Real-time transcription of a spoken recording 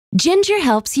Ginger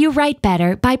helps you write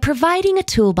better by providing a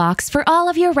toolbox for all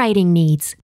of your writing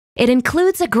needs. It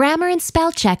includes a grammar and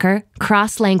spell checker,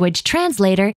 cross-language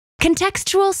translator,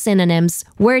 contextual synonyms,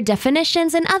 word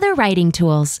definitions, and other writing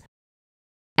tools.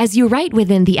 As you write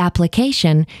within the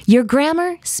application, your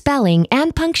grammar, spelling,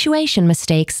 and punctuation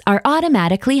mistakes are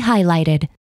automatically highlighted.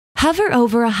 Hover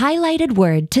over a highlighted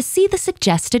word to see the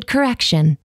suggested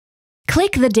correction.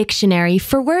 Click the dictionary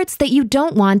for words that you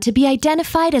don't want to be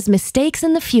identified as mistakes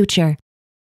in the future.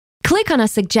 Click on a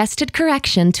suggested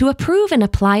correction to approve and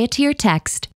apply it to your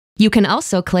text. You can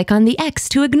also click on the X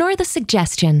to ignore the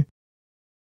suggestion.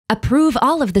 Approve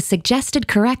all of the suggested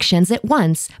corrections at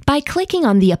once by clicking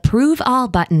on the Approve All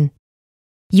button.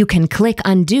 You can click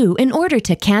Undo in order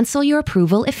to cancel your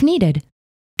approval if needed.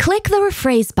 Click the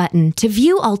Rephrase button to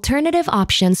view alternative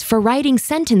options for writing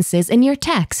sentences in your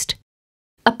text.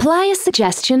 Apply a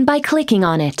suggestion by clicking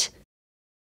on it.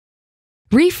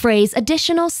 Rephrase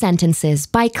additional sentences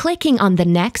by clicking on the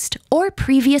Next or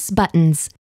Previous buttons,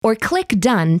 or click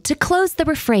Done to close the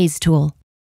Rephrase tool.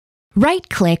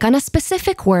 Right-click on a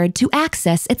specific word to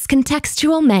access its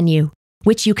contextual menu,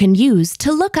 which you can use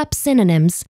to look up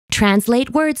synonyms,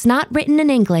 translate words not written in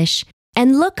English,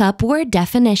 and look up word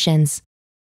definitions.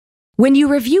 When you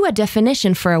review a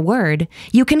definition for a word,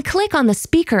 you can click on the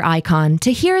speaker icon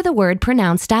to hear the word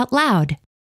pronounced out loud.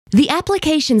 The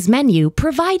Applications menu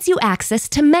provides you access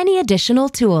to many additional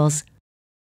tools.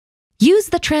 Use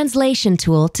the Translation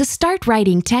tool to start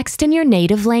writing text in your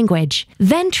native language,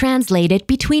 then translate it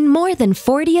between more than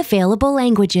 40 available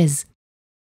languages.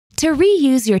 To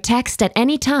reuse your text at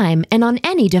any time and on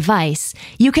any device,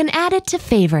 you can add it to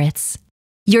favorites.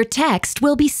 Your text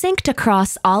will be synced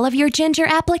across all of your Ginger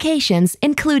applications,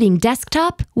 including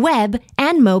desktop, web,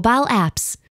 and mobile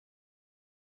apps.